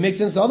Istabra. It makes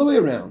sense the other way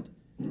around.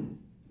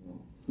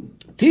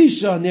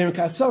 Tisha Ner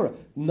Kasara.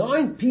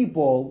 9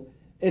 people,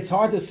 it's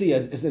hard to see.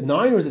 Is it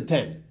 9 or is it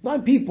 10?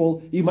 9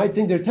 people, you might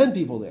think there are 10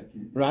 people there,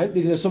 right?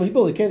 Because there's so many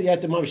people, you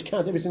have to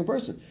count every single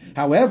person.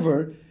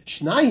 However,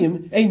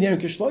 Shnayim ain't Ner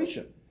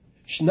Kishloisha.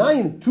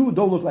 Shnayim, 2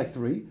 don't look like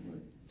 3.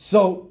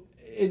 So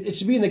it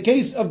should be in the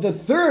case of the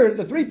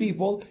 3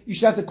 people, you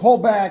should have to call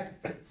back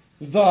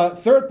the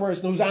 3rd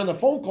person who's on the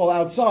phone call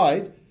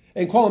outside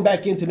and call him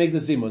back in to make the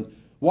zimun.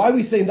 Why are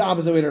we saying the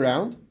opposite way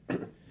around?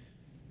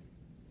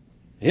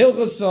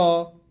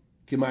 Hilchasa,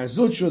 Kimar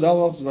Zutra, the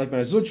halachas is like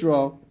Mar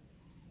Zutra.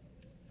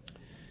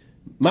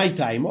 My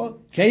timer,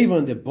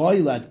 Kevon the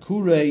boilat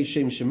Kurei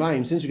Shem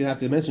Shemayim. Since you're going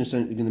to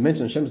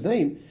mention Hashem's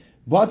name,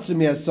 Batzim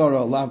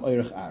Yasara Lav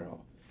Oirach Aro.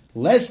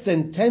 Less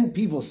than 10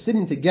 people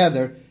sitting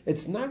together,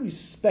 it's not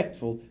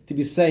respectful to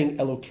be saying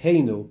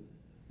Elokeinu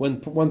when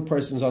 1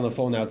 person's on the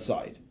phone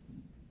outside.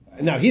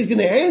 Now, he's going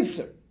to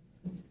answer,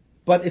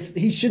 but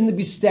he shouldn't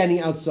be standing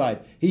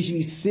outside. He should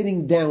be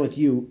sitting down with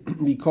you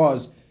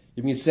because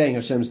you've been saying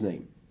Hashem's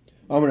name.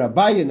 Amar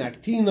Abaye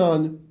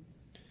Naktinon,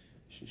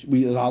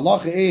 the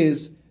halacha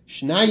is,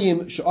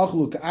 Shnayim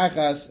she'achlu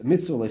ka'achas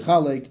mitzvah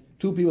lechalek,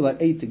 2 people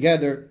that ate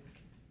together.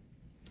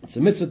 It's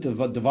a mitzvah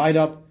to divide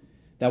up.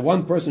 That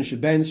 1 person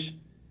should bench,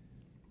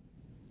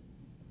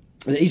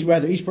 each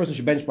person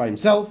should bench by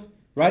himself,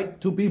 right?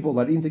 2 people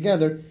that are eating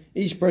together,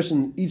 each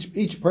person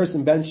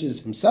benches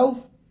himself,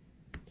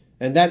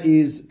 and that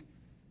is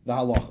the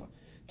halacha.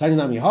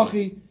 Taninami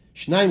hachi,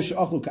 shnayim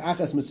she'achlu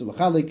ka'achas mitzvah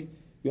l'chalik.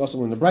 We also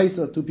learn the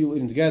brisa, 2 people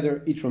eating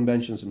together, each one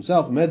benches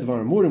himself.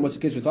 Medvar amurim, what's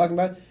the case we're talking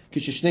about?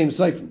 Kishishneim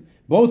seifrim.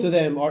 Both of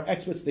them are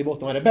experts, they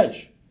both know how to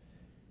bench.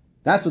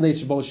 That's when they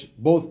should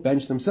both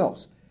bench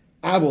themselves.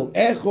 Avol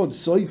echod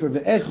soifer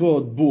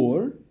ve'echod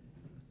bor,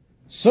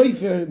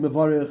 soifer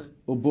mevarich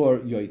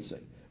ubor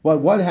yoytzei. But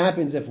what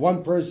happens if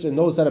 1 person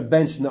knows how to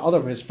bench and the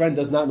other, his friend,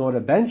 does not know how to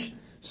bench?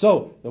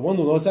 So the one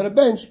who knows how to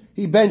bench,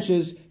 he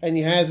benches and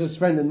he has his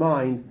friend in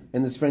mind,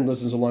 and his friend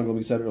listens along what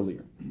we said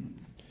earlier.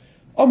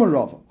 Omar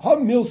Rava, ha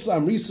milsa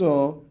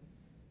amriso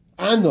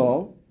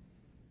ano.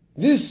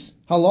 This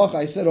halach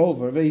I said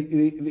over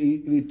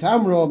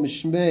v'tamro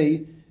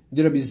mishmei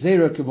de Rabbi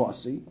Zera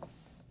Kavasi.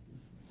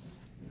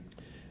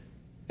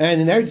 And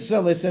in Eretz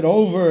Yisrael they said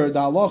over the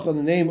halacha in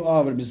the name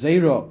of Rabbi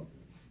Zera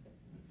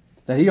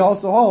that he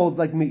also holds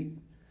like me.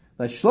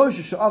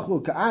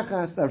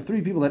 There are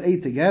three people that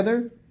ate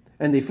together,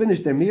 and they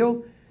finished their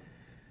meal.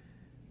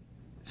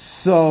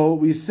 So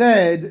we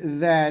said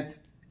that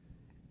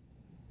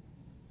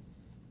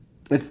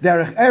it's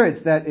derech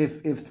eretz that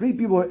if three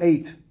people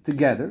ate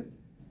together,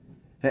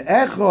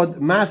 echod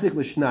masik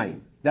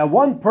l'shnayim, that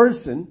one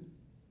person,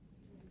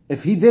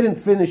 if he didn't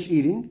finish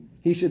eating,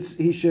 he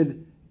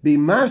should be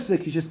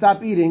masik, he should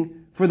stop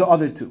eating for the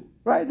other two.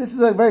 Right? This is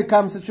a very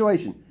common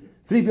situation.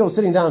 Three people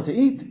sitting down to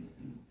eat.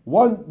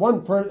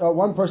 One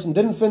person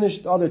didn't finish,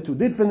 the other two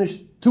did finish,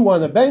 two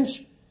on a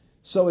bench.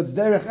 So it's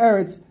derech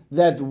eretz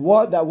that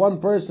one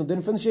person who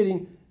didn't finish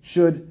eating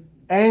should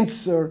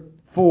answer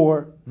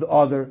for the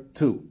other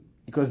two,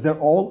 because they're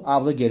all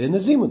obligated in the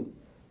zimun.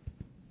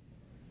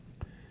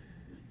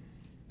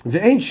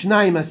 Ve'ein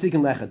shnayim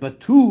masikin lechet, but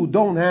two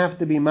don't have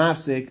to be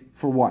mafsik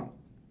for one.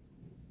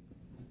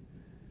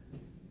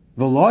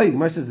 V'loi,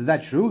 Gemara says, is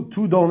that true?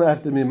 Two don't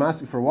have to be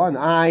mafsik for one.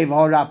 Ay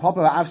v'hora papa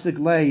afsik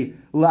lei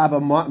l'aba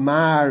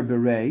mar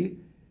berei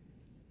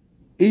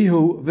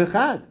ihu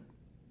v'chad.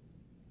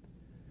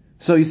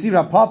 So you see,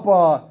 Rav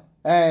Papa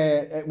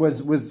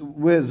was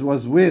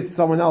with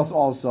someone else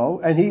also,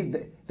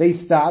 and they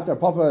stopped. Rav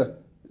Papa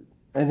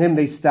and him,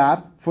 they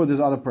stopped for this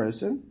other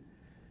person.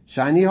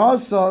 Shiny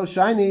also,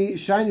 shiny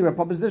Rav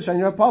Papa is different.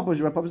 Shiny Rav Papa is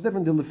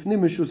different. The lifnim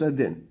mishus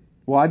adin.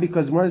 Why?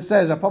 Because Gemara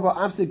says Rav Papa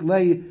afsik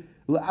lei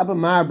l'aba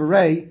mar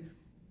berei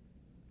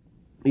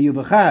ihu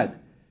v'chad.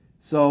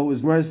 So as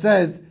Gemara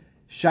says,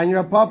 shiny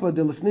Rav Papa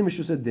the lifnim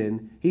mishus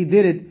adin. He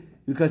did it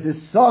because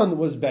his son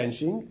was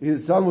benching,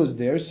 his son was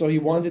there, so he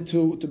wanted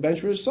to bench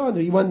for his son.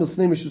 He went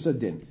l'fnei mishus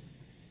adin.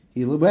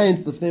 He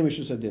went l'fnei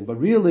mishus adin. But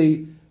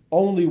really,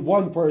 only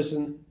one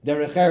person,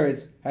 derech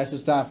eretz, has to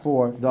stop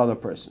for the other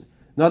person.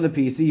 Another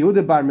piece,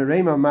 Yehuda bar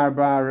Merema mar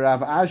bar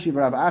Rav Ashi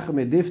Rav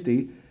Achmed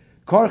Difti,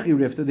 Korchi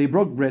Rifta, they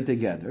broke bread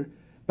together.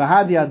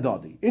 Bahadi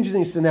Adodi.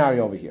 Interesting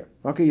scenario over here.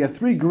 Okay, you have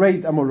three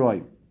great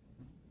Amoroim.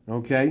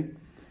 Okay?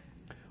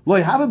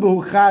 Loi have a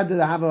behuchad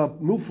that have a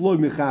mufloi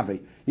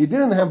mechavri. You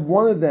didn't have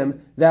one of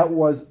them that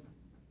was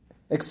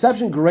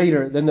exception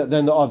greater than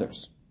the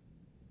others.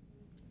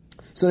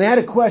 So they had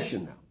a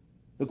question now.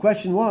 The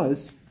question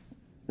was,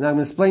 and I'm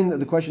going to explain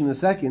the question in a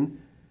second.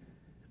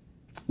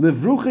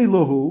 Livruchi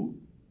lohu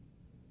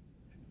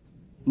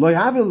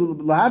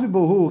lohavi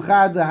bohu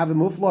chad have a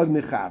muflog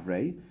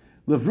mechavre.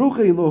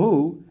 Livruchi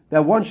lohu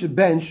that one should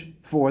bench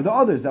for the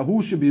others. That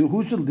who should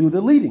do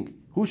the leading?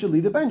 Who should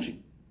lead the benching?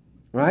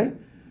 Right?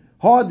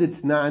 And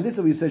this is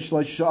what we said.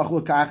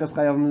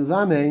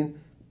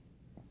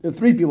 The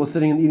three people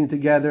sitting and eating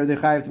together, they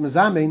chayav to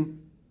mezamein.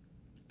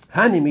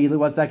 Hanimili,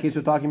 what's that case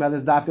we're talking about?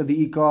 Is dafka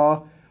the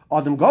ika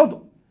adam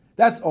gadol.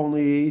 That's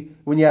only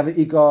when you have an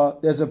ika.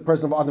 There's a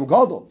person of adam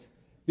gadol.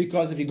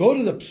 Because if you go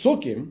to the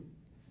psukim,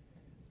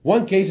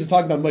 one case is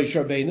talking about Moshe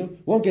Rabbeinu,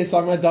 one case is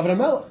talking about David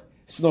HaMelech.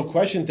 It's no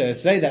question to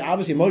say that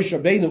obviously Moshe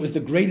Rabbeinu is the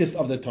greatest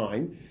of the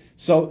time.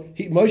 So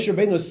Moshe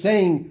Rabbeinu is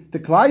saying to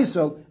Klal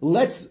Yisrael,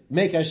 let's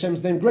make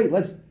Hashem's name great.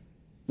 Let's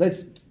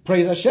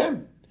praise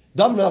Hashem.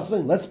 David HaMelech is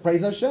saying, let's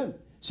praise Hashem.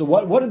 So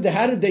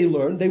how did they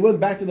learn? They went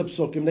back to the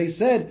psukim. They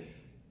said,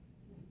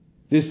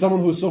 there's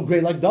someone who's so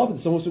great like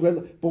David, someone who's so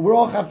great, but we're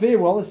all chafir,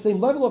 we're all at the same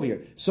level over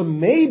here. So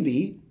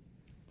maybe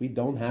we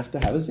don't have to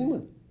have a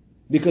zimun.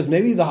 Because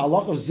maybe the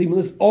halach of zimun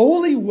is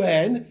only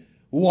when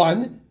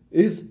one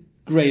is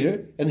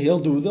greater and he'll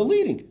do the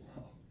leading.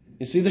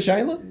 You see the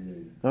shayla?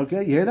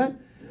 Okay, you hear that?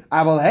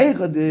 But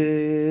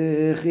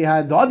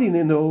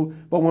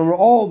when we're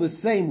all the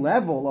same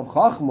level of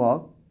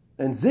chachma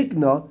and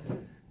zikna,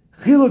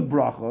 chiluk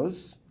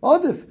brachos,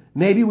 adif,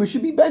 maybe we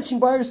should be benching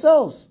by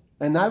ourselves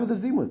and not with the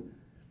zimun.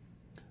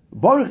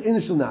 Baruch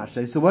inishal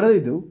nashe. So what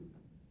do?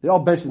 They all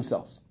bench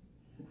themselves.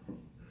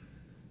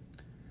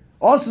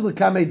 Also the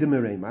kamei de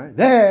mereimar.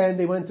 Then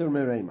they went to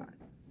mereimar.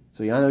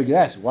 So you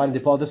ask, why didn't they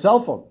pull out the cell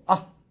phone?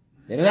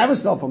 They didn't have a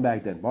cell phone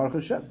back then. Baruch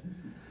Hashem.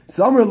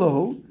 Samar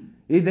lahu.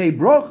 Idei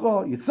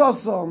brocho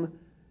yitzasam,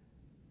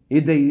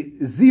 idei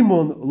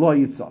zimun lo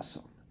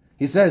yitzasam.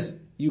 He says,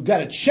 you got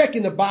to check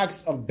in the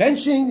box of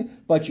benching,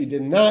 but you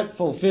did not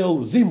fulfill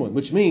zimun,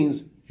 which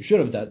means you should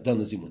have done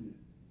the zimun.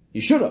 You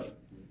should have.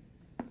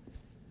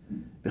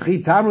 So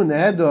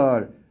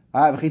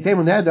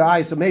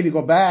maybe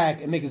go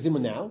back and make a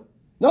zimun now.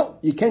 No,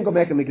 you can't go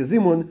back and make a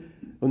zimun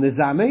on the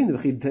zamein.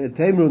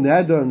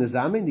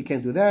 You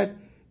can't do that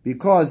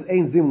because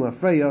ain't zimun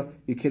afreya.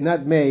 You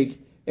cannot make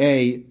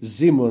a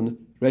zimun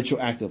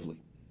retroactively.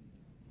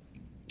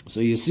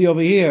 So you see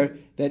over here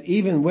that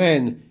even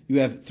when you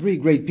have three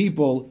great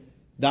people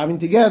diving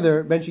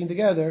together, benching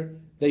together,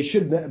 they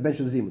should bench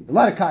the zimun. A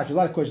lot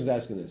of questions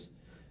asking this.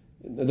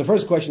 The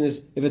first question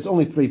is, if it's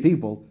only three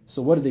people,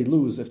 so what did they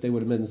lose if they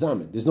would have been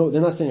zamin?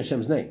 They're not saying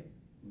Hashem's name,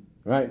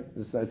 right?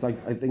 It's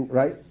like, I think,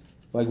 right?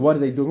 Like, what are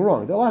they doing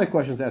wrong? There are a lot of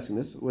questions asking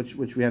this, which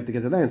we have to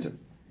get to the answer.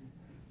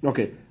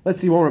 Okay, let's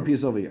see one more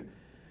piece over here.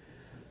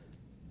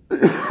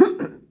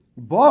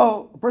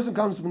 Bo, a person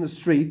comes from the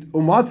street,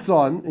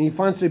 umatzon, and he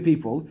finds three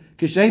people,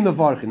 kishein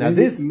mevarchin. Now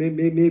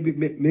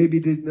maybe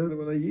they don't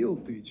want to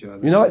yield to each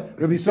other. You know what,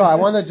 Rabbi Yisrael, I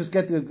want to just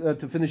get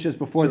to finish this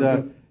before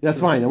that's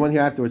fine, I want to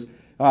hear afterwards.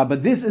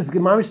 But this is the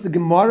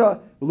Gemara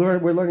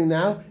we're learning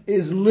now,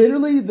 is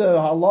literally the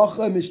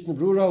halacha Mishnah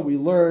Brura we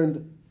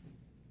learned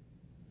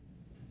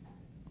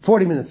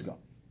 40 minutes ago.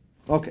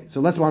 Okay, so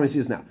let's see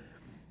this now.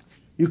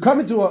 You come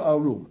into a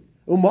room,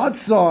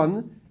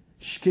 umatzon,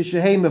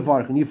 kishein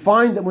mevarchin. You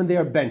find that when they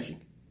are benching,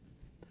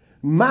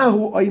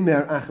 mahu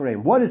oimer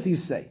achareim. What does he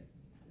say?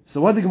 So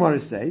what did the Gemara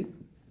say?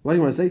 What do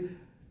you want to say?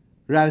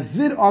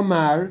 Razvid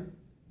Amar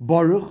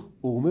Baruch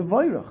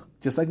Umevayrach.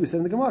 Just like we said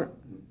in the Gemara.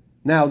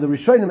 Now the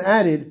Rishonim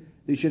added,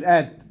 they should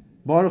add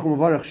Baruch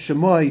Umevayrach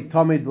Shemai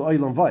Tamid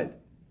L'Olam Vayed.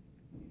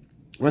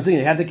 Once again,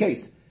 you have the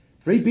case.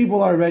 Three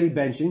people are already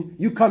benching.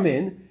 You come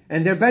in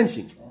and they're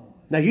benching.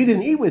 Now you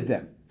didn't eat with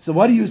them. So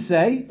what do you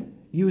say?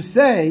 You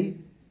say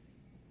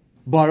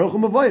Baruch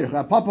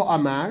Umevayrach. Papa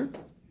Amar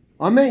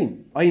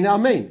Amen. Aina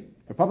Amen.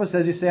 Papa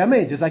says you say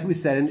Amen, just like we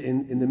said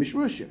in the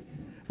Mishrushim.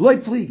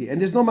 Like Pligi,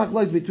 and there's no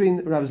machlokes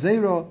between Rav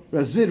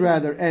Zvid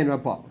rather, and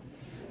Rav Papa.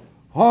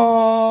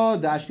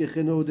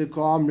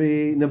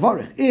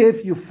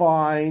 If you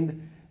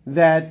find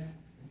that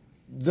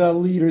the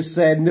leader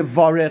said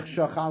Nevarech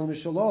Shachal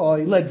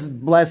Mishaloi, let's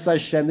bless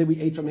Hashem that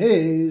we ate from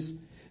his,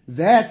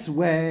 that's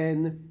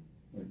when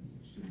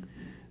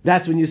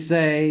you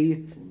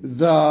say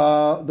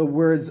the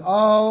words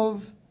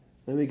of,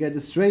 let me get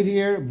this straight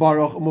here,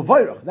 Baruch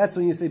Umevayrach. That's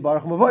when you say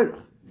Baruch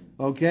Umevayrach.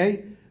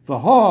 Okay?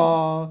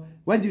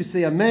 When do you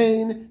say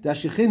Amen?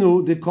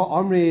 Dashichinu dika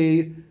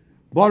amri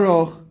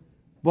Baruch,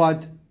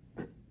 but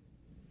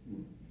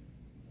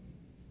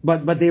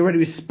they already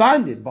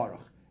responded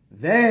Baruch.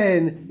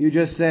 Then you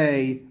just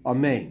say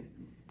Amen.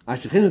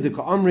 Ashchinu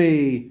dika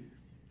amri.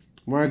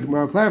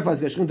 More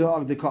clarifies Ashchinu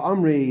dika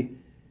amri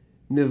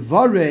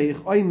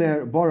nevarech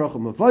oimer Baruch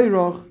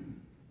umevayrach.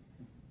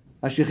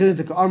 Ashchinu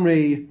dika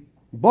amri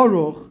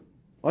Baruch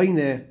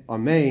oine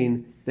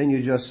Amen. Then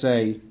you just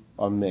say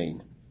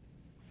Amen.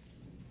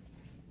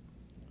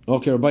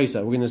 Okay, Rabbi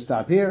Yisrael, we're going to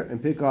stop here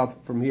and pick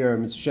up from here,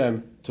 Mitzvah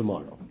Shem,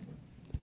 tomorrow.